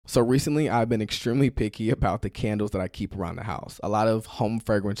So recently, I've been extremely picky about the candles that I keep around the house. A lot of home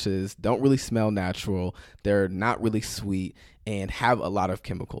fragrances don't really smell natural. They're not really sweet and have a lot of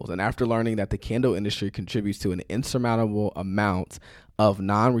chemicals. And after learning that the candle industry contributes to an insurmountable amount of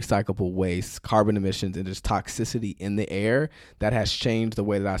non-recyclable waste, carbon emissions, and just toxicity in the air, that has changed the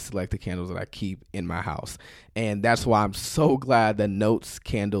way that I select the candles that I keep in my house. And that's why I'm so glad that Notes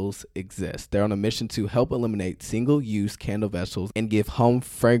candles exist. They're on a mission to help eliminate single-use candle vessels and give home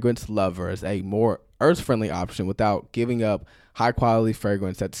fragrance lovers a more earth-friendly option without giving up high-quality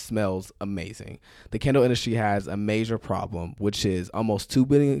fragrance that smells amazing. The candle industry has a major problem, which is almost 2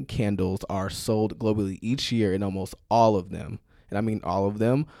 billion candles are sold globally each year, and almost all of them, and I mean all of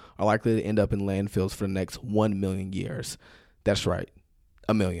them, are likely to end up in landfills for the next 1 million years. That's right,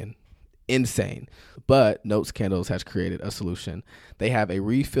 1 million. Insane. But Notes Candles has created a solution. They have a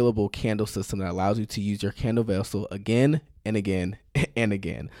refillable candle system that allows you to use your candle vessel again and again and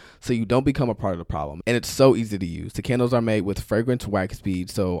again, so you don't become a part of the problem. And it's so easy to use. The candles are made with fragrance wax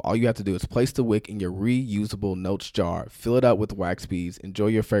beads, so all you have to do is place the wick in your reusable Notes jar, fill it up with wax beads, enjoy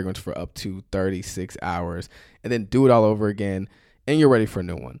your fragrance for up to 36 hours, and then do it all over again, and you're ready for a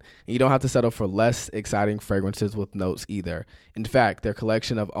new one. And you don't have to settle for less exciting fragrances with Notes either. In fact, their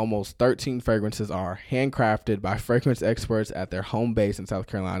collection of almost 13 fragrances are handcrafted by fragrance experts at their home base in South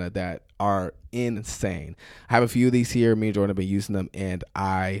Carolina that are insane. I have a few of these here. Me and Jordan have been using them, and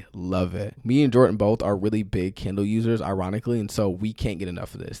I love it. Me and Jordan both are really big candle users, ironically, and so we can't get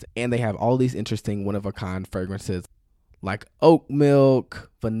enough of this. And they have all these interesting one-of-a-kind fragrances like oat milk,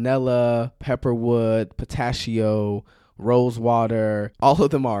 vanilla, pepperwood, pistachio, rose water. All of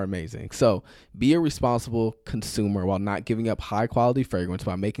them are amazing. So be a responsible consumer while not giving up high quality fragrance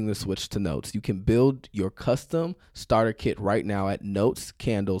by making the switch to Notes. You can build your custom starter kit right now at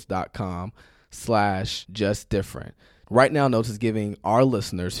notescandles.com/justdifferent. Right now, Notes is giving our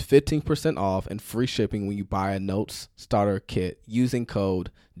listeners 15% off and free shipping when you buy a Notes starter kit using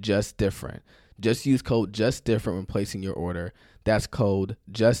code JustDifferent. Just use code JustDifferent when placing your order. That's code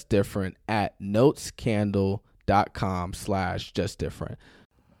JustDifferent at notescandle.com/justdifferent.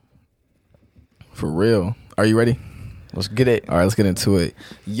 For real. Are you ready? Let's get it. All right, let's get into it.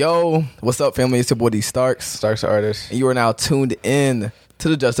 Yo, what's up, family? It's your boy D Starks. Starks Artist. And you are now tuned in to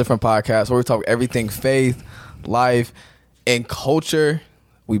the Just Different podcast, where we talk everything faith, life, and culture.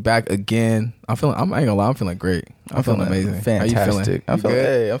 We back again. I ain't gonna lie, I'm feeling great. I'm feeling amazing. Fantastic. How you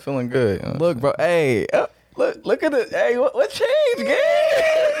feeling? I'm feeling good. Look, bro. Hey, look at it. Hey, what changed, gang?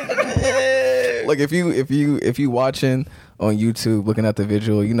 Look, if you watching on YouTube, looking at the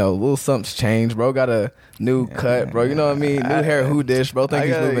visual, you know, a little something's changed, bro. Got a new cut, bro. You know what I mean? New hair, who dish, bro. Think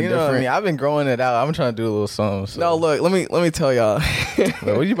he's moving different. What I mean? I've been growing it out. I'm trying to do a little something. So. No, look, let me tell y'all.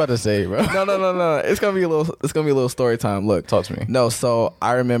 Bro, what you about to say, bro? No. It's gonna be a little story time. Look, talk to me. No, so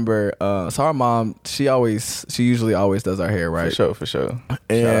I remember. So our mom, she usually always does our hair, right? For sure.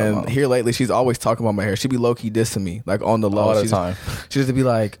 And here lately, she's always talking about my hair. She be low key dissing me, like on the low all the time. She used to be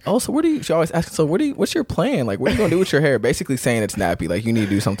like, "Oh, so she always asks, so what's your plan? Like, what are you gonna do with your hair?" Basically saying it's nappy, like you need to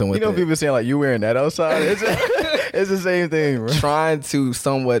do something with it. You know, people saying like you wearing that outside. It's the same thing, bro. Trying to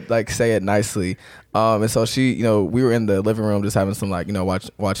somewhat like say it nicely. And so she, you know, we were in the living room just having some like, you know,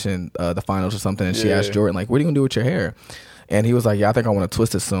 watching the finals or something. And she asked Jordan, like, what are you gonna do with your hair? And he was like, yeah, I think I want to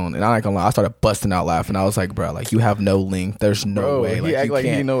twist it soon. And I ain't gonna lie, I started busting out laughing. I was like, bro, like you have no length. There's no way. He like, act like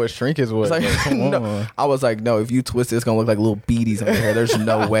he know what shrinkage was. Like, come on. No. I was like, no, if you twist it, it's gonna look like little beaties in your hair. There's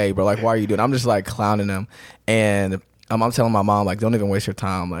no way, bro. Like, why are you doing it? I'm just like clowning him. And I'm telling my mom, like, don't even waste your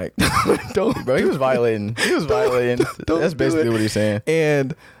time. Like, don't. Bro, he was violating. That's basically what he's saying.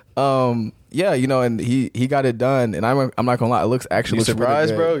 And yeah, you know, and he got it done, and I'm not gonna lie, it looks surprised, really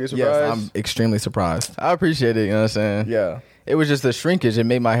good. bro? You surprised? Yes, I'm extremely surprised. I appreciate it. You know what I'm saying? Yeah. It was just the shrinkage. It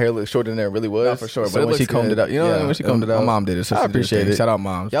made my hair look shorter than it really was. No, for sure. So But when she combed it out, you know, when she combed it out, my mom did it. So I appreciate it. Shout out,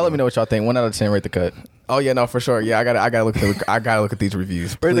 mom. Y'all let me know what y'all think. 1 out of 10, rate the cut. Oh yeah, no, for sure. Yeah, I gotta look at these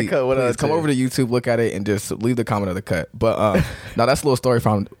reviews. Rate the cut. 1 out of 10. Come over to YouTube, look at it, and just leave the comment of the cut. But now that's a little story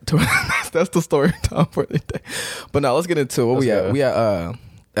from. That's the story time for the day. But now let's get into what we at. We at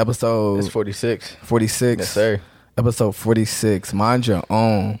episode. It's 46. 46. Yes, sir. Episode 46. Mind your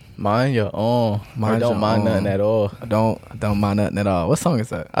own. Mind your own. Don't mind nothing at all. Don't mind nothing at all. What song is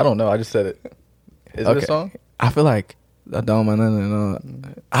that? I don't know. I just said it. Is it a song? I feel like I don't mind nothing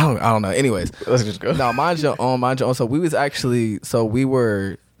at all. I don't know. Anyways, let's just go. No, mind your own. Mind your own. So we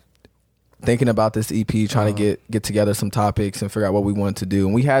were thinking about this EP, trying to get together some topics and figure out what we wanted to do.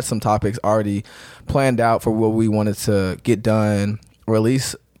 And we had some topics already planned out for what we wanted to get done, or at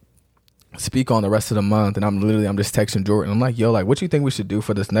least speak on the rest of the month, and I'm just texting Jordan. I'm like, yo, like, what do you think we should do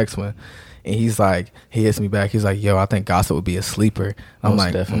for this next one? And he hits me back. He's like, yo, I think gossip would be a sleeper. I'm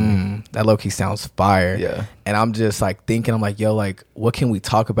like, that low key sounds fire. Yeah. And I'm just like thinking, I'm like, yo, like, what can we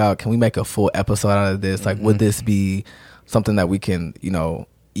talk about? Can we make a full episode out of this? Like, would this be something that we can,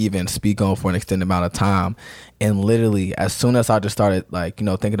 even speak on for an extended amount of time? And literally, as soon as I just started, like,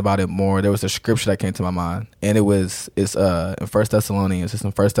 thinking about it more, there was a scripture that came to my mind, and it's in 1 Thessalonians. It's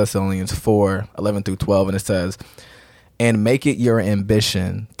in 1 Thessalonians 4:11-12, and it says, "And make it your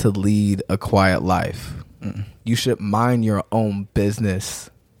ambition to lead a quiet life. You should mind your own business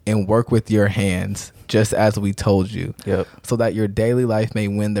and work with your hands, just as we told you, so that your daily life may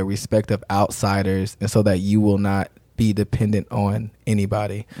win the respect of outsiders, and so that you will not be dependent on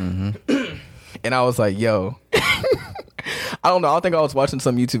anybody." And I was like, yo, I don't know. I think I was watching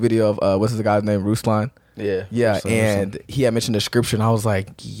some YouTube video of what's the guy's name, Ruslan. Yeah. And he had mentioned the scripture, and I was like,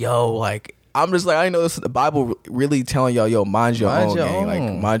 yo, like, I'm just like, I know this is the Bible really telling y'all, yo, mind your own game,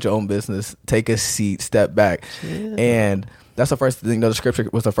 like, mind your own business, take a seat, step back. Yeah. And that's the first thing. The scripture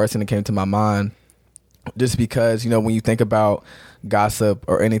was the first thing that came to my mind, just because, when you think about gossip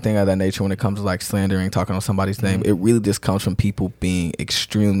or anything of that nature, when it comes to like slandering, talking on somebody's name, it really just comes from people being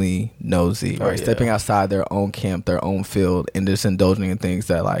extremely nosy, right? Stepping outside their own camp, their own field, and just indulging in things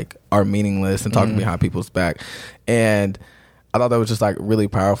that like are meaningless and talking behind people's back. And I thought that was just like really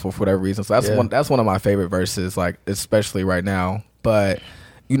powerful for whatever reason. So that's one of my favorite verses, like especially right now. But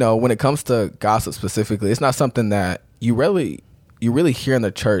when it comes to gossip specifically, it's not something that you really hear in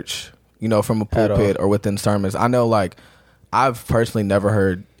the church, from a pulpit or within sermons. I know, like, I've personally never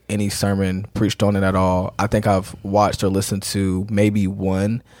heard any sermon preached on it at all. I think I've watched or listened to maybe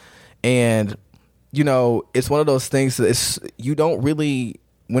one. And, it's one of those things that you don't really,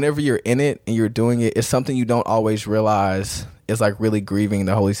 whenever you're in it and you're doing it, it's something you don't always realize is like really grieving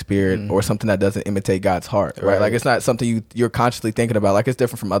the Holy Spirit or something that doesn't imitate God's heart, right? Like, it's not something you're consciously thinking about. Like, it's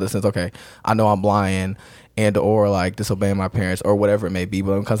different from other sins. Okay, I know I'm lying and or like disobeying my parents or whatever it may be,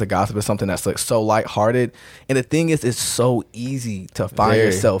 but when it comes to gossip, it's something that's like so lighthearted. And the thing is, it's so easy to find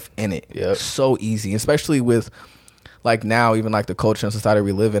yourself in it. So easy, especially with like now, even like the culture and society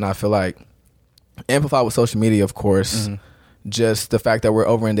we live in. I feel like amplified with social media, of course, just the fact that we're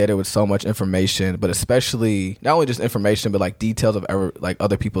over inundated with so much information, but especially not only just information, but like details of like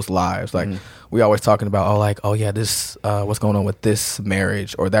other people's lives. Like we always talking about, oh yeah, this what's going on with this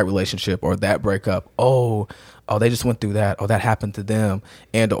marriage or that relationship or that breakup. Oh, they just went through that. Oh, that happened to them.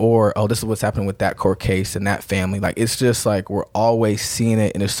 And or, this is what's happening with that court case and that family. Like, it's just like we're always seeing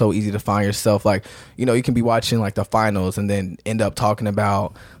it, and it's so easy to find yourself. Like, you can be watching like the finals and then end up talking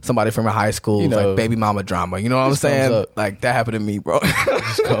about somebody from a high school, like baby mama drama. You know what I'm saying? Like, that happened to me, bro. It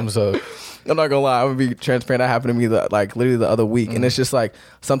just comes up. I'm not gonna lie, I'm gonna be transparent. That happened to me literally the other week. And it's just like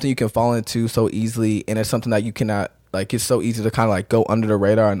something you can fall into so easily, and it's something that you cannot, like, it's so easy to kind of like go under the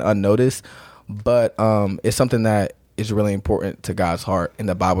radar and unnoticed. But it's something that is really important to God's heart, and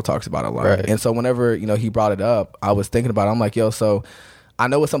the Bible talks about it a lot. Right. And so whenever, he brought it up, I was thinking about it. I'm like, yo, so I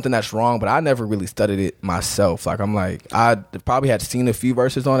know it's something that's wrong, but I never really studied it myself. Like, I'm like, I probably had seen a few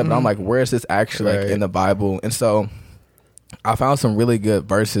verses on it, but I'm like, where is this actually like in the Bible? And so I found some really good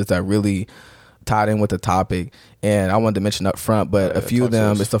verses that really tied in with the topic, and I wanted to mention up front, but a few of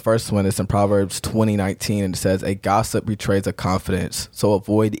them, it's the first one. It's in Proverbs 20:19, and it says, "A gossip betrays a confidence, so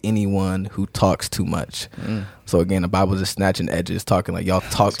avoid anyone who talks too much." So again, the Bible just snatching edges, talking like, y'all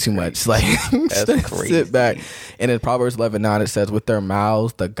talk too much. Like, that's crazy. Sit back. And in Proverbs 11:9, it says, "With their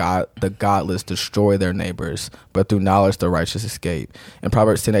mouths the godless destroy their neighbors, but through knowledge the righteous escape." And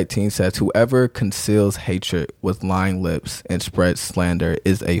Proverbs 10:18 says, "Whoever conceals hatred with lying lips and spreads slander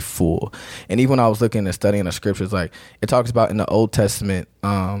is a fool." And even when I was looking and studying the scriptures, like, it talks about in the Old Testament,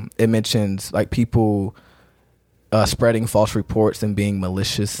 it mentions like people spreading false reports and being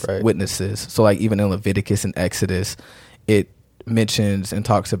malicious witnesses. So like even in Leviticus and Exodus, it mentions and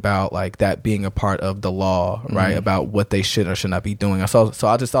talks about like that being a part of the law, right? About what they should or should not be doing. So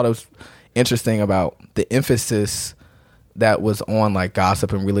I just thought it was interesting about the emphasis that was on like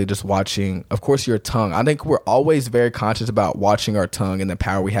gossip and really just watching, of course, your tongue. I think we're always very conscious about watching our tongue and the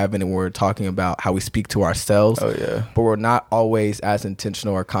power we have in it when we're talking about how we speak to ourselves. Oh yeah. But we're not always as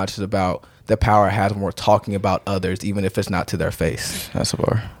intentional or conscious about the power it has when we're talking about others, even if it's not to their face. That's a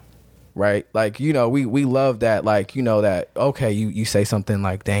bar. Right? Like, we love that, like, that, okay, you say something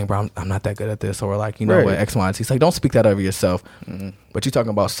like, dang, bro, I'm not that good at this, or like, what, X, Y, and Z. It's like, don't speak that over yourself. But you're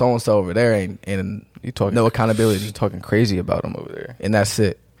talking about so-and-so over there, and you talking no accountability. You're talking crazy about them over there. And that's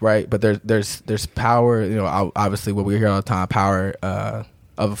it, right? But there's power, obviously what we hear all the time, power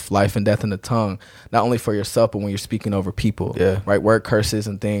of life and death in the tongue, not only for yourself, but when you're speaking over people. Yeah. Right. Word curses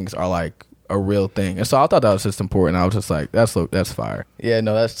and things are like a real thing. And so I thought that was just important. I was just like, that's fire. Yeah,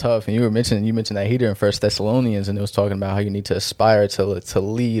 no, that's tough. And you mentioned that heater in First Thessalonians, and it was talking about how you need to aspire to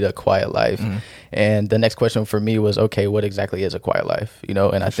lead a quiet life. Mm-hmm. And the next question for me was, okay, what exactly is a quiet life? You know,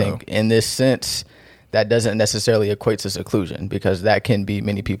 and I think in this sense, that doesn't necessarily equate to seclusion, because that can be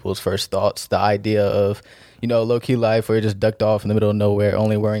many people's first thoughts. The idea of, you know, low-key life where you're just ducked off in the middle of nowhere,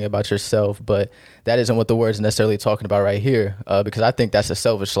 only worrying about yourself. But that isn't what the word's necessarily talking about right here, because I think that's a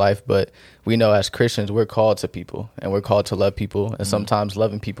selfish life. But we know as Christians, we're called to people, and we're called to love people. And sometimes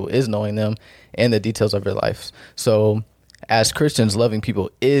loving people is knowing them and the details of their lives. So as Christians, loving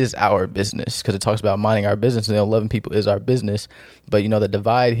people is our business, because it talks about minding our business, and loving people is our business. But, you know, the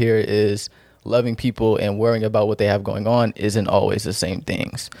divide here is loving people and worrying about what they have going on isn't always the same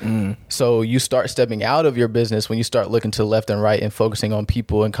things. So you start stepping out of your business when you start looking to left and right and focusing on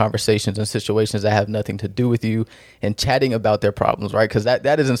people and conversations and situations that have nothing to do with you and chatting about their problems, right? Because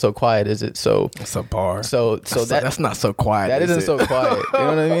that isn't so quiet, is it? So It's a bar. That's not so quiet. That isn't so quiet. You know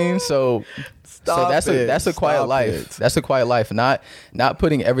what I mean? So that's a quiet life. It. That's a quiet life. Not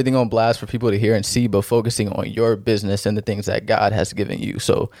putting everything on blast for people to hear and see, but focusing on your business and the things that God has given you.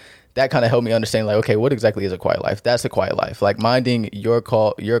 So that kind of helped me understand, like, okay, what exactly is a quiet life? That's a quiet life, like minding your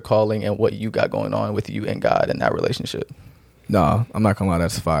calling and what you got going on with you and God in that relationship. No, I'm not gonna lie,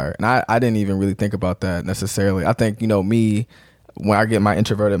 that's fire. And I didn't even really think about that necessarily. I think, you know, me, when I get my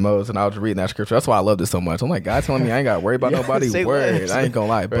introverted modes and I was reading that scripture, that's why I loved it so much. I'm like, God telling me I ain't got to worry about nobody. Word. I ain't gonna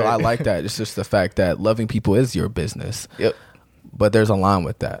lie, but I like that. It's just the fact that loving people is your business. Yep. But there's a line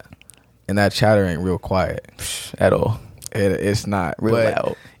with that, and that chatter ain't real quiet At all. It's not Real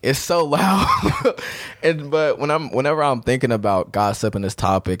loud. It's so loud. But whenever I'm thinking about gossip and this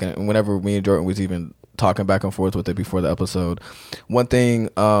topic, and whenever me and Jordan was even talking back and forth with it before the episode, one thing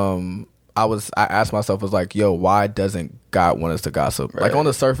I asked myself was like, yo, why doesn't God want us to gossip? Right. Like on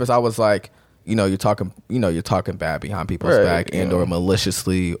the surface, I was like, you're talking bad behind people's back and or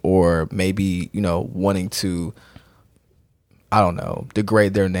maliciously, or maybe, wanting to, I don't know,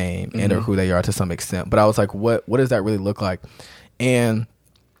 degrade their name and or who they are to some extent. But I was like, what does that really look like? And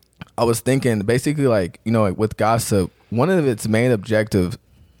I was thinking basically like, with gossip, one of its main objectives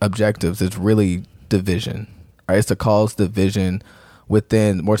is really division, right? It's to cause division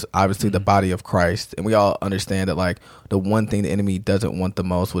within, more obviously, the body of Christ. And we all understand that like the one thing the enemy doesn't want the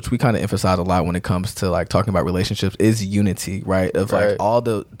most, which we kind of emphasize a lot when it comes to like talking about relationships, is unity, right? Of like all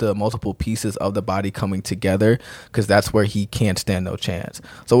the multiple pieces of the body coming together, because that's where he can't stand no chance.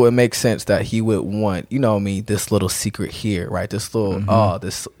 So it makes sense that he would want, this little secret here, right? This little,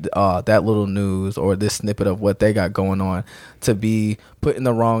 that little news or this snippet of what they got going on to be put in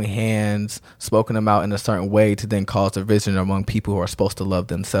the wrong hands, spoken about in a certain way to then cause division among people who are supposed to love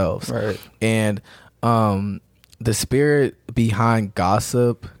themselves. Right. And the spirit behind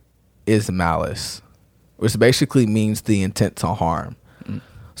gossip is malice, which basically means the intent to harm.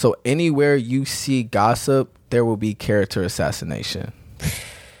 So anywhere you see gossip, there will be character assassination.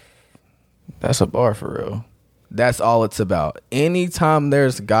 That's a bar for real. That's all it's about. Anytime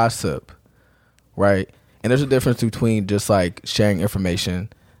there's gossip, right? And there's a difference between just like sharing information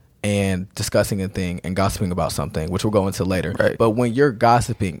and discussing a thing and gossiping about something, which we'll go into later. Right. But when you're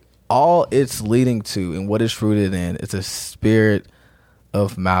gossiping, all it's leading to and what it's rooted in is a spirit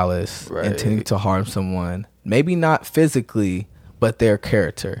of malice, intending to harm someone, maybe not physically, but their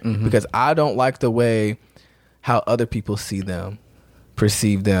character. Because I don't like the way how other people see them,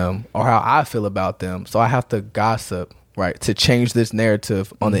 perceive them, or how I feel about them. So I have to gossip, right, to change this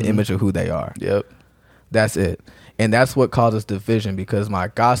narrative on the image of who they are. Yep. That's it. And that's what causes division, because my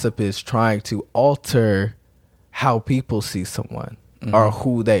gossip is trying to alter how people see someone or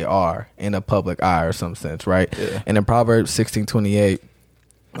who they are in a public eye or some sense, right? Yeah. And in Proverbs 16:28,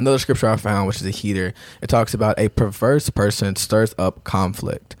 another scripture I found, which is a heater, it talks about a perverse person stirs up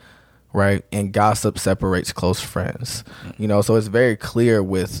conflict, right? And gossip separates close friends. So it's very clear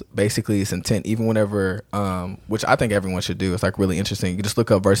with basically its intent, even whenever, which I think everyone should do. It's like really interesting. You just look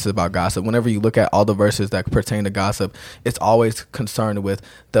up verses about gossip. Whenever you look at all the verses that pertain to gossip, it's always concerned with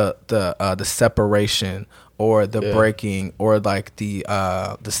the separation or the breaking or like the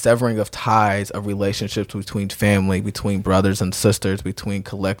severing of ties of relationships between family, between brothers and sisters, between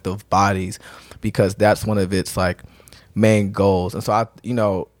collective bodies, because that's one of its like main goals. And so I,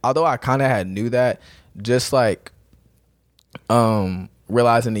 although I kind of knew that, just like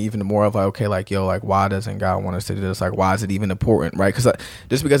realizing even more of like, okay, like, yo, like, why doesn't God want us to do this? Like, why is it even important, right? Because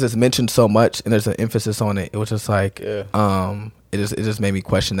just because it's mentioned so much and there's an emphasis on it, it was just like it just made me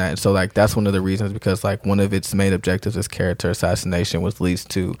question that. And so like that's one of the reasons, because like one of its main objectives is character assassination, which leads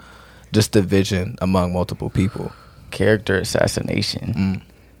to just division among multiple people. Character assassination.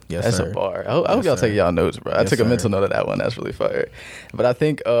 Yes, that's sir. a bar. I hope y'all take y'all notes, bro. I took a mental note of that one. That's really fire. But I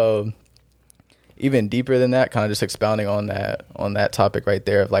think even deeper than that, kind of just expounding on that topic right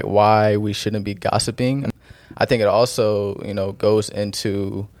there of like why we shouldn't be gossiping. I think it also, goes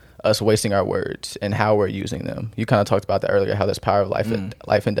into us wasting our words and how we're using them. You kind of talked about that earlier, how there's power of life and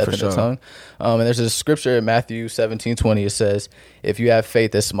death in the tongue. And there's a scripture in Matthew 17:20. It says, if you have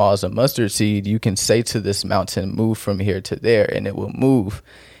faith as small as a mustard seed, you can say to this mountain, move from here to there, and it will move.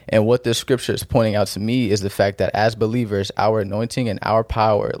 And what this scripture is pointing out to me is the fact that as believers, our anointing and our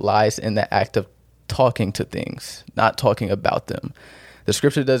power lies in the act of talking to things, not talking about them. The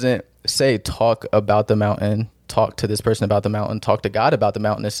scripture doesn't say talk about the mountain, talk to this person about the mountain, talk to God about the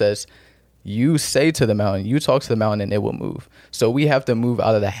mountain. It says you say to the mountain, you talk to the mountain, and it will move. So we have to move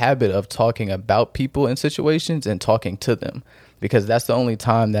out of the habit of talking about people and situations and talking to them, because that's the only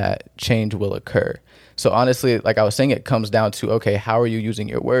time that change will occur. So honestly, like I was saying, it comes down to, okay, how are you using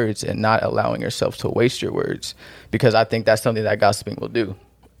your words and not allowing yourself to waste your words? Because I think that's something that gossiping will do.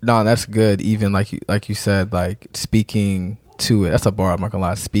 No, that's good. Even like you said, like speaking to it. That's a bar. I'm not gonna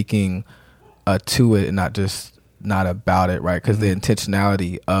lie. Speaking to it and not about it, right? Because the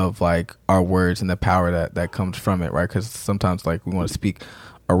intentionality of like our words and the power that comes from it, right? Because sometimes like we want to speak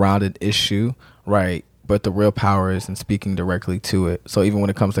around an issue, right? But the real power is in speaking directly to it. So even when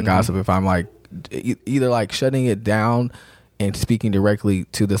it comes to gossip, if I'm like either like shutting it down and speaking directly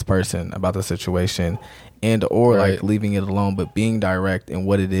to this person about the situation, and or like leaving it alone, but being direct in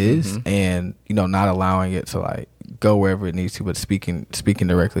what it is, and not allowing it to like go wherever it needs to, but speaking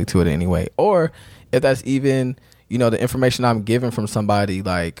directly to it anyway. Or if that's even the information I'm given from somebody,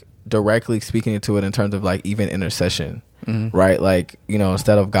 like directly speaking into it in terms of like even intercession, right? Like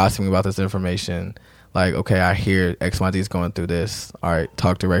instead of gossiping about this information, like, okay, I hear XYZ is going through this. All right,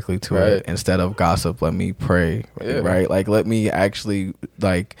 talk directly to it instead of gossip. Let me pray, right? Like, let me actually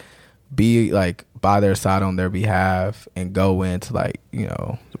like be like by their side on their behalf and go into like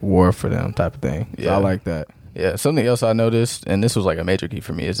war for them type of thing. So I like that. Yeah, something else I noticed, and this was like a major key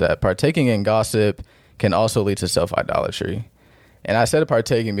for me, is that partaking in gossip can also lead to self-idolatry. And I said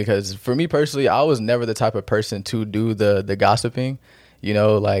partaking because for me personally, I was never the type of person to do the gossiping.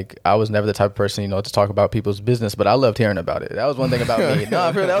 Like I was never the type of person, to talk about people's business, but I loved hearing about it. That was one thing about me.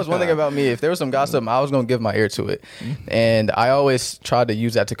 No, that was one thing about me. If there was some gossip, I was going to give my ear to it. And I always tried to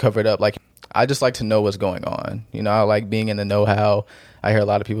use that to cover it up. Like, I just like to know what's going on. I like being in the know-how. I hear a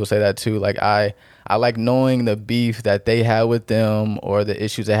lot of people say that too. Like I like knowing the beef that they had with them or the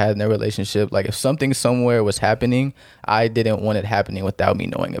issues they had in their relationship. Like if something somewhere was happening, I didn't want it happening without me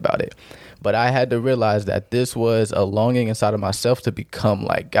knowing about it. But I had to realize that this was a longing inside of myself to become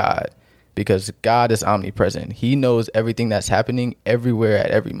like God, because God is omnipresent. He knows everything that's happening everywhere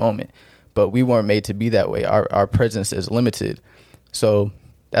at every moment, but we weren't made to be that way. Our presence is limited. So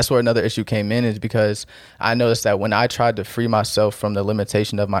that's where another issue came in, is because I noticed that when I tried to free myself from the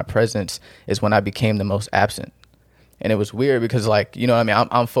limitation of my presence is when I became the most absent. And it was weird because, like,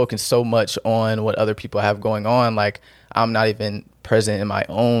 I'm focused so much on what other people have going on. Like, I'm not even present in my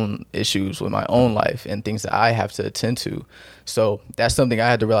own issues with my own life and things that I have to attend to. So that's something I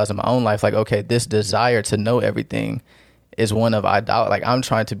had to realize in my own life. Like, okay, this desire to know everything is one of idolatry. Like, I'm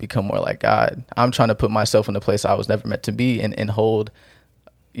trying to become more like God. I'm trying to put myself in a place I was never meant to be and hold,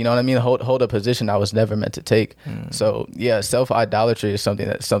 hold a position I was never meant to take. So yeah, self-idolatry is something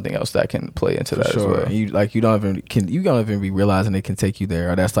else that can play into that as well. You don't even be realizing it can take you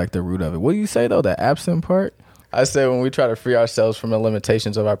there, or that's like the root of it. What do you say though, the absent part? I say when we try to free ourselves from the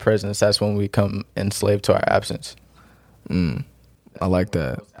limitations of our presence, that's when we come enslaved to our absence. I like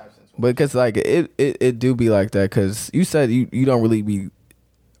that. Because like it do be like that, because you said you don't really be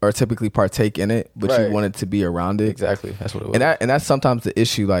or typically partake in it, but you want it to be around it. Exactly. That's what it was. And that's sometimes the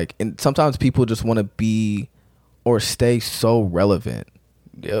issue. Like, and sometimes people just want to be or stay so relevant.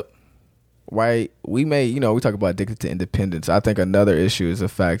 Yep. Right. We talk about addicted to independence. I think another issue is the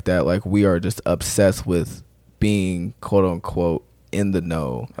fact that like we are just obsessed with being quote unquote in the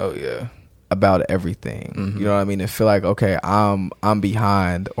know. Oh yeah. About everything. You know what I mean? And feel like, okay, I'm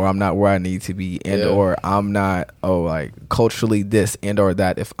behind, or I'm not where I need to be, and or I'm not like culturally this and or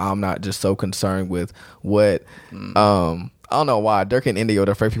that, if I'm not just so concerned with what I don't know why Dirk and India were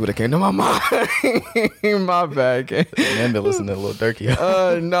the first people that came to my mind. My bad. Man, been listening to Lil Durky.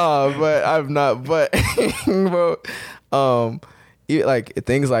 No, but I've not. But like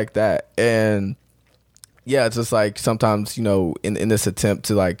things like that, and yeah, it's just like sometimes, you know, in this attempt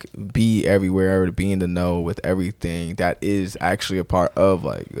to like be everywhere or to be in the know with everything, that is actually a part of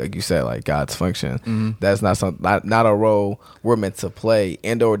like you said, like God's function. Mm-hmm. That's not a role we're meant to play,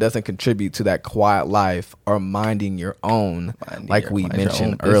 and or doesn't contribute to that quiet life or minding your own, like we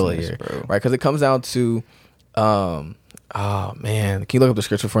mentioned earlier, business, right? Because it comes down to, oh man, can you look up the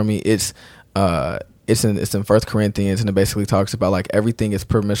scripture for me? It's in 1 Corinthians, and it basically talks about like everything is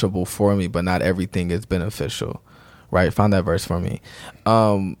permissible for me, but not everything is beneficial, right? Find that verse for me.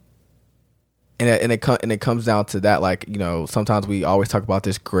 And it comes down to that, like, you know, sometimes we always talk about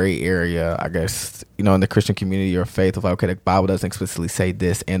this gray area, I guess, you know, in the Christian community or faith of like, okay, the Bible doesn't explicitly say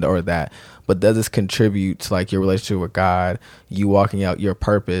this and or that, but does this contribute to like your relationship with God, you walking out your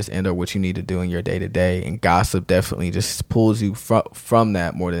purpose and or what you need to do in your day to day? And gossip definitely just pulls you from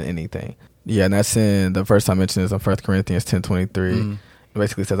that more than anything. Yeah, and that's in the first time I mentioned is in 1 Corinthians 10:23. Mm-hmm. It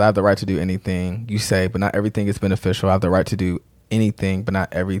basically says, I have the right to do anything you say, but not everything is beneficial. I have the right to do anything, but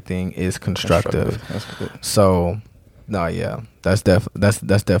not everything is constructive. That's good. So, no, yeah, that's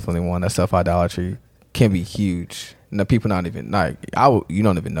definitely one. That self-idolatry can be huge. And people not even, like, you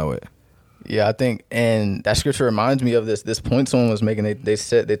don't even know it. Yeah, I think, and that scripture reminds me of this point someone was making. They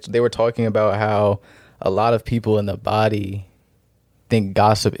said that they were talking about how a lot of people in the body think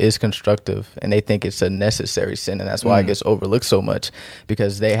gossip is constructive, and they think it's a necessary sin, and that's why it gets overlooked so much,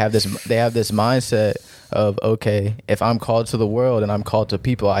 because they have this mindset of, okay, if I'm called to the world and I'm called to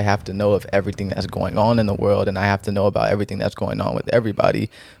people, I have to know of everything that's going on in the world, and I have to know about everything that's going on with everybody.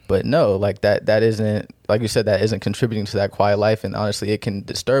 But no, like that isn't, like you said, that isn't contributing to that quiet life. And honestly, it can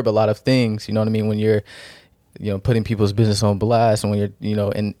disturb a lot of things, you know what I mean, when you're, you know, putting people's business on blast, and when you're, you know,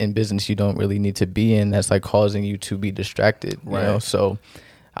 in business you don't really need to be in, that's like causing you to be distracted, right? You know? So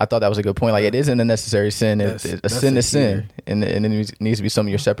I thought that was a good point. Like, it isn't a necessary sin. It's a sin is sin, and it needs to be something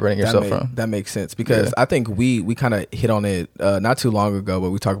you're separating yourself from. That makes sense, because I think we kind of hit on it not too long ago,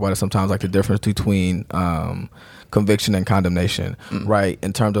 but we talk about it sometimes, like the difference between conviction and condemnation, right?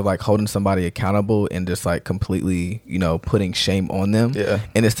 In terms of like holding somebody accountable and just like completely, you know, putting shame on them. Yeah.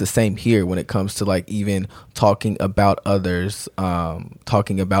 And it's the same here when it comes to like even talking about others.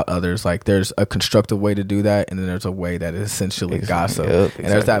 Like, there's a constructive way to do that, and then there's a way that is essentially gossip. Yep, exactly.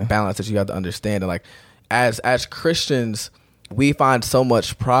 And there's that balance that you have to understand. And like, as Christians, we find so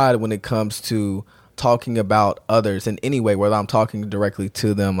much pride when it comes to talking about others in any way, whether I'm talking directly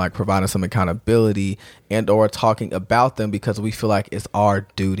to them, like providing some accountability, and or talking about them because we feel like it's our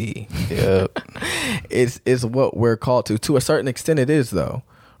duty. Yep. It's what we're called to a certain extent. It is, though,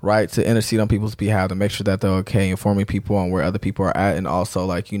 right? To intercede on people's behalf, to make sure that they're okay, informing people on where other people are at, and also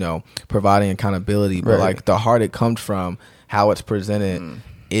like, you know, providing accountability. But like the heart it comes from, how it's presented,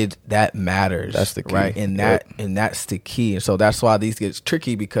 that matters. That's the key, right? And that's the key. And so that's why these gets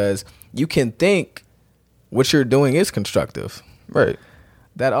tricky, because you can think what you're doing is constructive, right?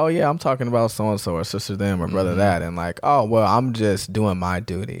 That, oh yeah, I'm talking about so and so or sister them or brother that, and like, oh well, I'm just doing my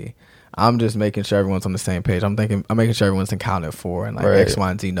duty. I'm just making sure everyone's on the same page. I'm making sure everyone's accounted for, and like X,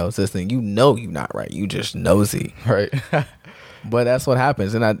 Y, and Z knows this thing. You know, you're not right. You just nosy, right? But that's what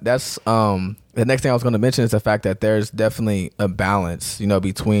happens, and that's the next thing I was going to mention is the fact that there's definitely a balance, you know,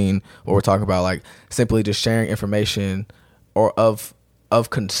 between what we're talking about, like simply just sharing information or of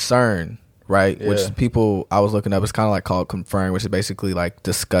concern, right? Yeah. Which people I was looking up, it's kind of like called conferring, which is basically like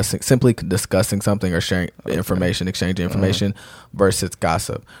simply discussing something or sharing information, exchanging information, versus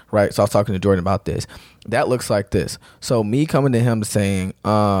gossip, right? So I was talking to Jordan about this. That looks like this. So me coming to him saying,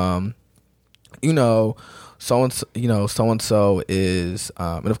 you know, so and so is,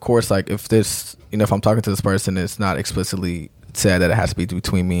 and of course, like if this, you know, if I'm talking to this person, it's not explicitly said that it has to be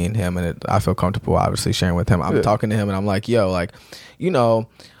between me and him, and I feel comfortable obviously sharing with him. I'm talking to him and I'm like, yo, like, you know,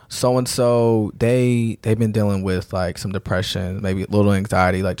 so and so they've been dealing with like some depression, maybe a little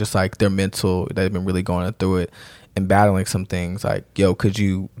anxiety, like just like their mental, they've been really going through it and battling some things. Like, yo, could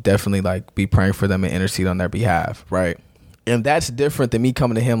you definitely like be praying for them and intercede on their behalf, right? And that's different than me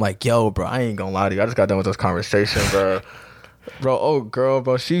coming to him like, yo, bro, I ain't gonna lie to you, I just got done with this conversation, bro. Bro, oh girl,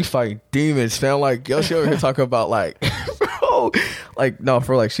 bro, she fight demons, man. Like, yo, she over here talking about like, bro, like, no,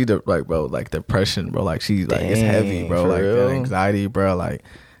 for like like, bro, like depression, bro, like she's like, it's heavy, bro, like that anxiety, bro, like,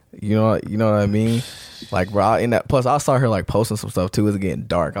 you know what I mean? Like, bro, plus I saw her like posting some stuff too. It was getting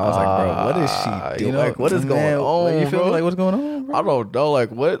dark. I was like, bro, what is she doing? You know, like, what is going on? You feel like what's going on, bro? I don't know.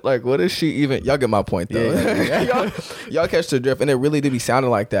 Like, what is she even? Y'all get my point though. Yeah. y'all catch the drift, and it really did be sounding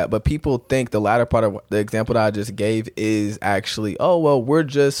like that. But people think the latter part of the example that I just gave is actually, oh well, we're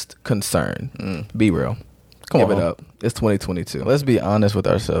just concerned. Be real. Give it up. It's 2022. Let's be honest with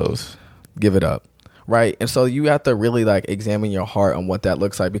ourselves. Give it up. right? And so you have to really like examine your heart on what that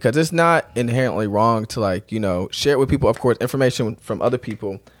looks like, because it's not inherently wrong to like, you know, share it with people. Of course, information from other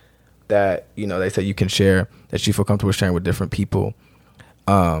people that, you know, they say you can share, that you feel comfortable sharing with different people,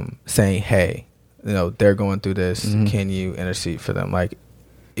 saying, hey, you know, they're going through this. Can you intercede for them? Like,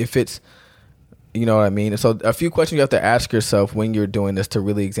 if it's, you know what I mean? So a few questions you have to ask yourself when you're doing this to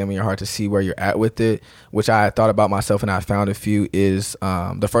really examine your heart to see where you're at with it, which I thought about myself and I found a few, is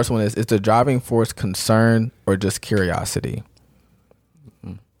the first one is the driving force concern or just curiosity?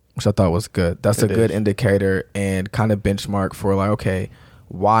 Which I thought was good. That's a good indicator and kind of benchmark for like, okay,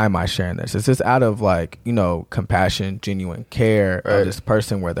 why am I sharing this? Is this out of like, you know, compassion, genuine care of this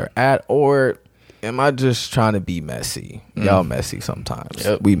person where they're at, or am I just trying to be messy? Y'all messy sometimes.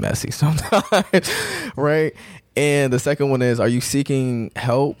 Yep. We messy sometimes, right? And the second one is, are you seeking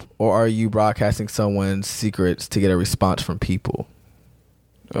help or are you broadcasting someone's secrets to get a response from people?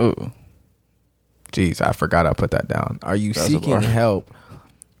 Oh, geez, I forgot I put that down. Are you seeking help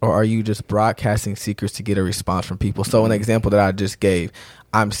or are you just broadcasting secrets to get a response from people? So an example that I just gave,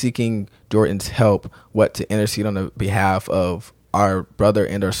 I'm seeking Jordan's help, to intercede on the behalf of our brother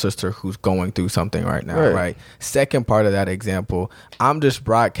and our sister who's going through something right now, right? Second part of that example, I'm just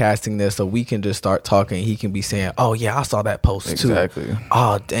broadcasting this so we can just start talking. He can be saying, oh yeah, I saw that post too.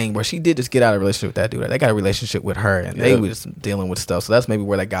 Oh dang, bro, she did just get out of a relationship with that dude. They got a relationship with her and they was dealing with stuff. So that's maybe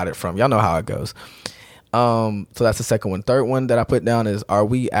where they got it from. Y'all know how it goes. So that's the second one. Third one that I put down is, are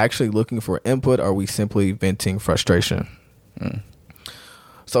we actually looking for input or are we simply venting frustration?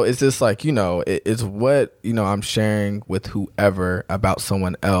 So it's just like, you know, it's what, you know, I'm sharing with whoever about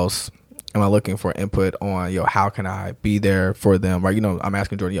someone else. Am I looking for input on, how can I be there for them? Right? You know, I'm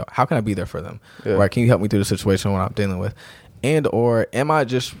asking Jordan, how can I be there for them? Right? Can you help me through the situation what I'm dealing with? And or am I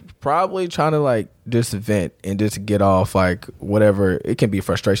just probably trying to like just vent and just get off like whatever? It can be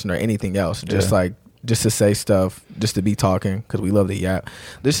frustration or anything else. Just like, just to say stuff, just to be talking, because we love to yap.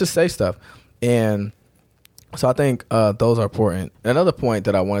 Just to say stuff. And so I think those are important. Another point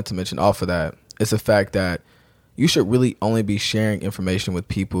that I wanted to mention off of that is the fact that you should really only be sharing information with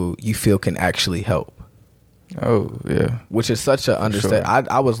people you feel can actually help. Oh, yeah. Which is such an understatement. Sure.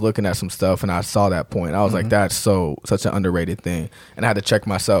 I was looking at some stuff and I saw that point. I was like, that's such an underrated thing. And I had to check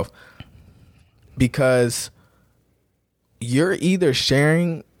myself, because you're either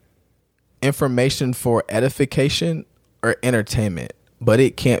sharing information for edification or entertainment, but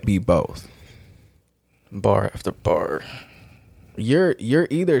it can't be both. Bar after bar. You're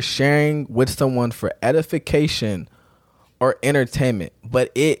either sharing with someone for edification or entertainment,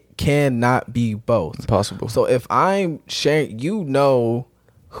 but it cannot be both. Impossible. So if I'm sharing, you know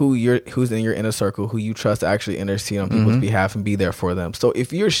who's in your inner circle, who you trust to actually intercede on people's behalf and be there for them. So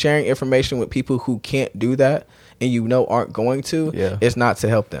if you're sharing information with people who can't do that and you know aren't going to, it's not to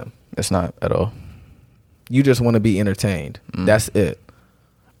help them. It's not at all. You just want to be entertained. That's it.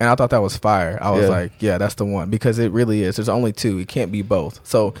 And I thought that was fire. I was like, yeah, that's the one, because it really is. There's only two. It can't be both.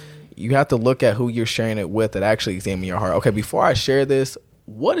 So you have to look at who you're sharing it with and actually examine your heart. Okay, before I share this,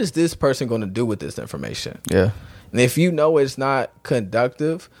 what is this person going to do with this information? Yeah. And if you know it's not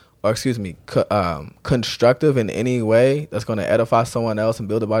constructive in any way that's going to edify someone else and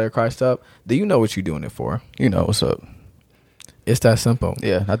build the body of Christ up, then you know what you're doing it for. You know what's up. It's that simple.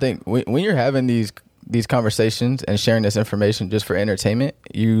 Yeah, I think when you're having these conversations and sharing this information just for entertainment,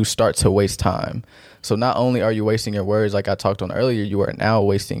 you start to waste time. So not only are you wasting your words, like I talked on earlier, you are now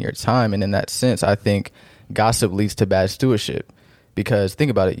wasting your time. And in that sense, I think gossip leads to bad stewardship, because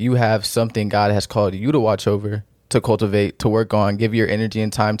think about it. You have something God has called you to watch over, to cultivate, to work on, give your energy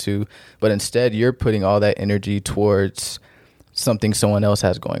and time to, but instead you're putting all that energy towards something someone else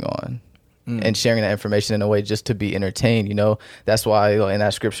has going on. And sharing that information in a way just to be entertained. You know, that's why in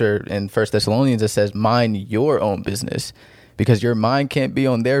that scripture in 1 Thessalonians, it says, mind your own business, because your mind can't be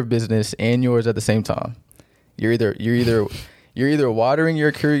on their business and yours at the same time. You're either watering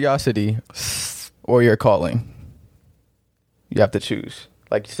your curiosity or your calling. You have to choose.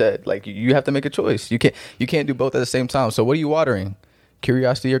 Like you said, like you have to make a choice. You can't do both at the same time. So what are you watering?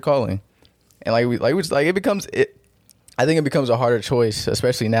 Curiosity or calling? And I think it becomes a harder choice,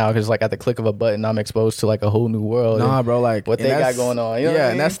 especially now, because like at the click of a button, I'm exposed to like a whole new world. Nah, bro, like what they got going on. You know what I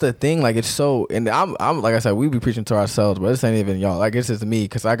mean? And that's the thing. Like it's so, and I'm like I said, we be preaching to ourselves, but this ain't even y'all. Like this is me,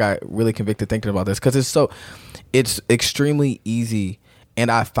 because I got really convicted thinking about this, because it's extremely easy, and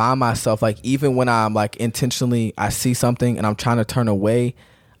I find myself like even when I'm like intentionally, I see something and I'm trying to turn away.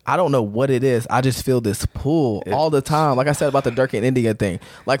 I don't know what it is. I just feel this pull all the time. Like I said about the Dirk and India thing.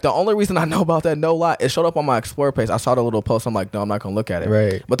 Like the only reason I know about that, no lie, it showed up on my Explore page. I saw the little post. I'm like, no, I'm not going to look at it.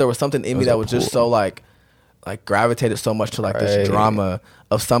 Right. But there was something in me that was just so like, like gravitated so much to like this drama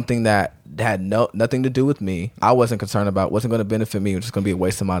of something that had nothing to do with me. I wasn't concerned about, wasn't going to benefit me. It was just going to be a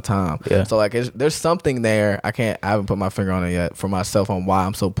waste of my time. Yeah. So like there's something there. I haven't put my finger on it yet for myself on why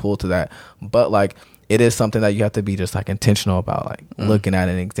I'm so pulled to that. But like it is something that you have to be just like intentional about, like looking at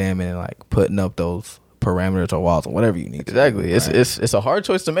it and examining, like putting up those parameters or walls or whatever you need to exactly do, right? It's a hard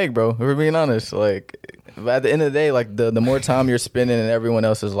choice to make, bro, if we're being honest. Like, but at the end of the day, like the more time you're spending in everyone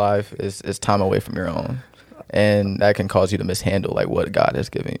else's life is time away from your own, and that can cause you to mishandle like what God has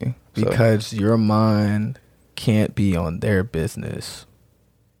given you, because your mind can't be on their business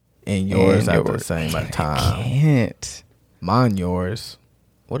and yours at the same time. Can't mind yours.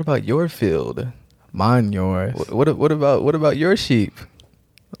 What about your field? Mind yours. What about your sheep?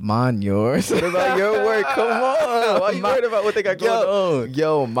 Mind yours. What about your work? Come on. Why are you worried about what they got going on?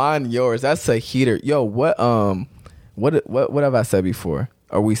 Yo, mind yours. That's a heater. Yo, what have I said before?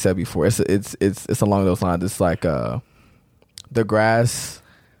 Or we said before? It's along those lines. It's like the grass.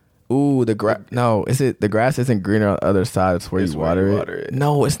 Ooh, the grass. No, is it the grass isn't greener on the other side? It's where you water it.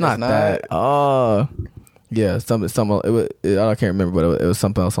 No, it's not that. Oh, yeah. Some. It was. I can't remember, but it was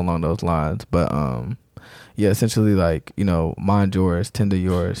something else along those lines. But yeah, essentially, like, you know, mind yours, tend to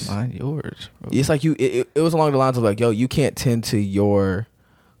yours. Mind yours, bro. It's like it was along the lines of like, yo, you can't tend to your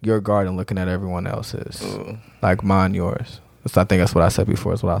garden looking at everyone else's. Ooh. Like, mind yours. So I think that's what I said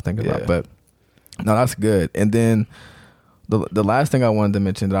before, is what I was thinking about. But no, that's good. And then the last thing I wanted to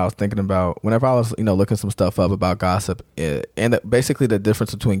mention that I was thinking about whenever I was, you know, looking some stuff up about gossip, and basically the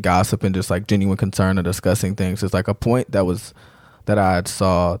difference between gossip and just like genuine concern or discussing things, is like a point that I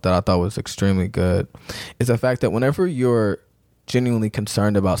saw that I thought was extremely good, is the fact that whenever you're genuinely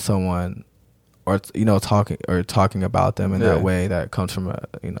concerned about someone, or, you know, talking about them in that way that comes from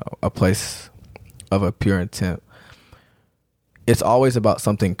a place of a pure intent, it's always about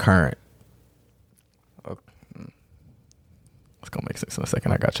something current. It's gonna make sense in a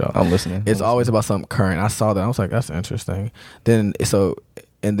second. I got y'all. I'm listening. It's always about something current. I saw that. I was like, that's interesting. Then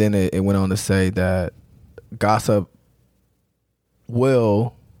it went on to say that gossip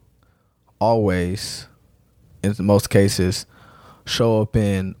will always, in most cases, show up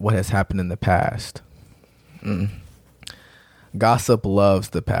in what has happened in the past. Gossip loves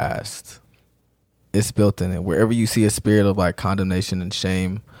the past. It's built in it. Wherever you see a spirit of like condemnation and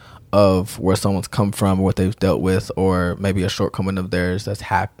shame of where someone's come from or what they've dealt with, or maybe a shortcoming of theirs that's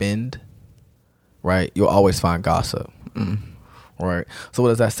happened, right? You'll always find gossip. Right? So what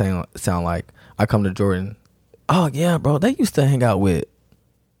does that sound like? I come to Jordan. Oh yeah, bro, they used to hang out with.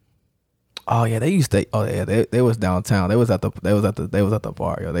 Oh yeah, they was downtown. They was at the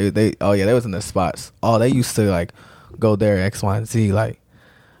bar. Yo. They was in the spots. Oh, they used to like go there, X, Y, and Z. Like,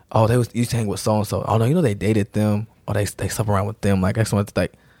 oh, they used to hang with so and so. Oh no, you know they dated them. Oh, they slept around with them. Like X, Y,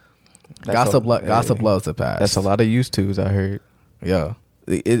 like. Gossip loves the past. That's a lot of used tos, I heard. Yeah,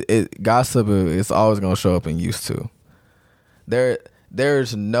 gossip is always gonna show up in used to.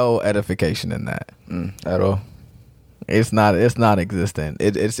 There's no edification in that at all. It's not existent.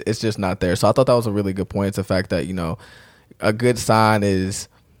 It's just not there. So I thought that was a really good point. It's the fact that, you know, a good sign is,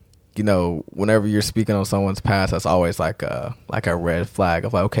 you know, whenever you're speaking on someone's past, that's always like a red flag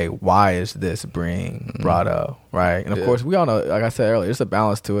of like, okay, why is this brought up, right? And of course, we all know, like I said earlier, there's a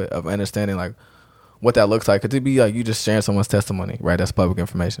balance to it of understanding like what that looks like. Could it be like you just sharing someone's testimony, right? That's public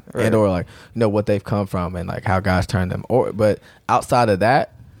information, right. And or like, you know, what they've come from and like how God's turned them. But outside of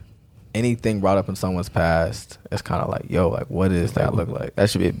that, anything brought up in someone's past, it's kind of like, yo, like what does that look like? That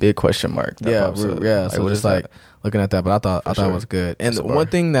should be a big question mark. Yeah. Like, so just like looking at that, but I thought it was good. And one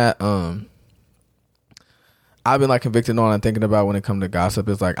thing that I've been like convicted on and thinking about when it comes to gossip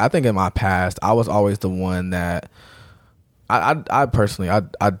is like, I think in my past I was always the one that I personally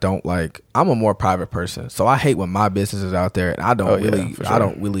I don't like. I'm a more private person, so I hate when my business is out there, and I don't I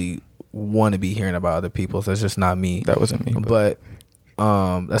don't really want to be hearing about other people's. That's just not me. That wasn't me, but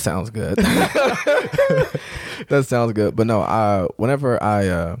that sounds good. That sounds good. But no, when I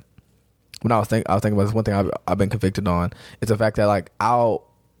was thinking about this, one thing I've been convicted on is the fact that like I'll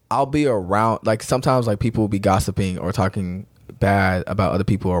be around, like sometimes like people will be gossiping or talking bad about other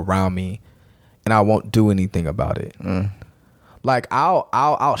people around me, and I won't do anything about it. Like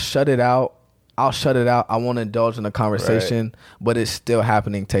I'll shut it out. I won't indulge in the conversation, but it's still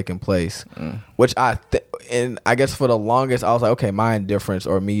happening, taking place. Which and I guess for the longest I was like, okay, my indifference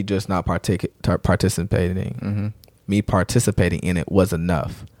or me just not participating, me participating in it was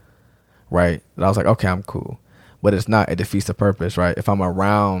enough, right? And I was like, okay, I'm cool, but it's not. It defeats the purpose, right? If I'm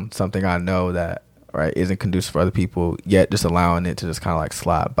around something I know that right isn't conducive for other people, yet just allowing it to just kind of like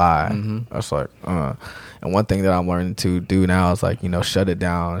slide by, I was like, And one thing that I'm learning to do now is like, you know, shut it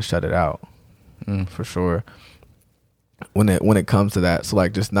down and shut it out. for sure. When it comes to that, so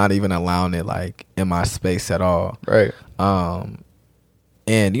like just not even allowing it like in my space at all, right?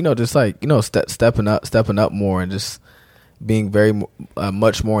 And just like stepping up more and just being very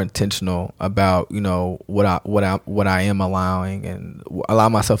much more intentional about what I am allowing and allow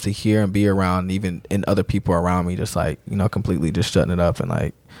myself to hear and be around, even in other people around me, just like completely just shutting it up and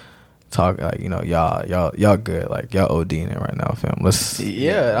like talk like y'all good, like y'all ODing it right now, fam.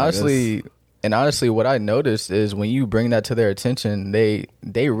 Honestly, what I noticed is when you bring that to their attention,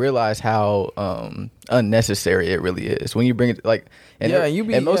 they realize how unnecessary it really is. When you bring it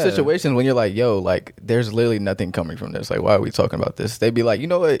in most situations when you're like, yo, like there's literally nothing coming from this. Like, why are we talking about this? They'd be like, you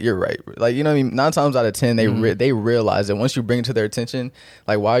know what, you're right. Like, you know what I mean? 9 times out of 10, they realize that once you bring it to their attention,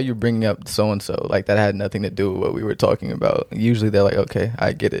 like, why are you bringing up so and so? Like, that had nothing to do with what we were talking about. Usually they're like, okay,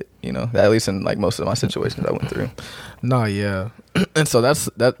 I get it. At least in like most of my situations I went through. No, yeah. And so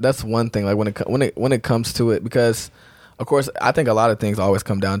that's one thing. Like when it comes to it, because of course I think a lot of things always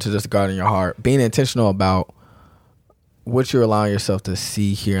come down to just guarding your heart, being intentional about what you're allowing yourself to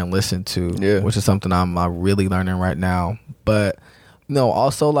see, hear, and listen to, which is something I'm really learning right now. But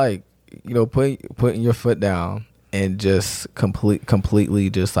also like putting your foot down and just completely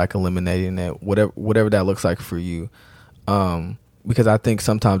just like eliminating it, whatever that looks like for you. Because I think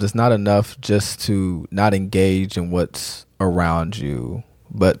sometimes it's not enough just to not engage in what's around you,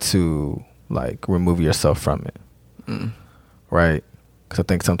 but to like remove yourself from it, right? Because I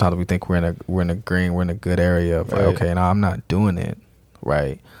think sometimes we think we're in a good area of like, okay, now I'm not doing it,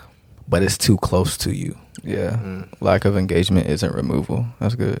 right? But it's too close to you. Yeah, lack of engagement isn't removal.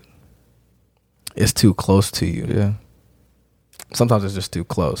 That's good. It's too close to you. Yeah, sometimes it's just too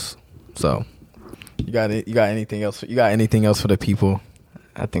close. So. You got anything else? You got anything else for the people?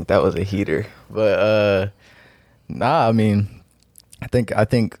 I think that was a heater, but nah. I mean, I think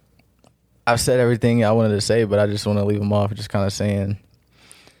I've said everything I wanted to say, but I just want to leave them off just kind of saying,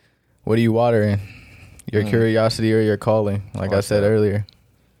 what are you watering? Your curiosity or your calling? Like I said earlier,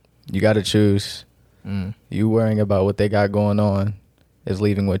 you got to choose. You worrying about what they got going on is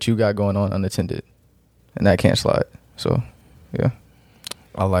leaving what you got going on unattended, and that can't slide. So, yeah,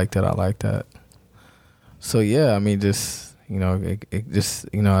 I like that. So yeah, I mean, just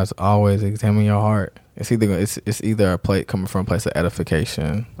as always, examine your heart. It's either a plate coming from a place of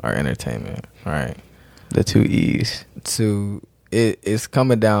edification or entertainment. All right, the 2 E's. It's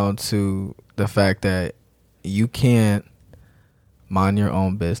coming down to the fact that you can't mind your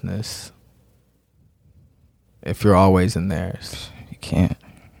own business if you're always in theirs. You can't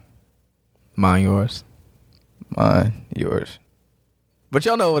mind yours. Mind yours. But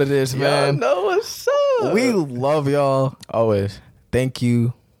y'all know what it is, man. Y'all know what's up. We love y'all. Always. Thank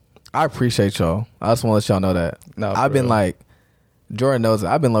you. I appreciate y'all. I just want to let y'all know that. No, I've been like, Jordan knows it.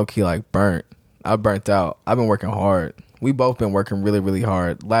 I've been low-key like burnt. I've burnt out. I've been working hard. We both been working really, really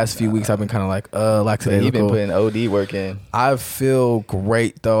hard. Last few weeks I've been kind of like, lackadaisical. You've been putting OD work in. I feel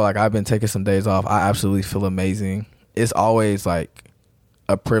great though. Like I've been taking some days off. I absolutely feel amazing. It's always like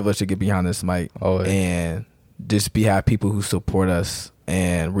a privilege to get behind this mic and just have people who support us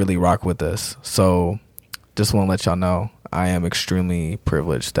and really rock with us. So just want to let y'all know I am extremely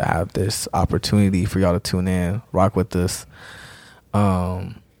privileged to have this opportunity for y'all to tune in, rock with us.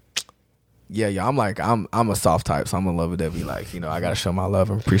 Yeah, I'm a soft type, so I'm gonna love it to be like, I gotta show my love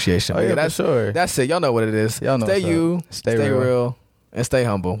and appreciation. That's sure. That's it. Y'all know what it is. Y'all know stay real, and stay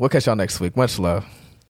humble. We'll catch y'all next week. Much love.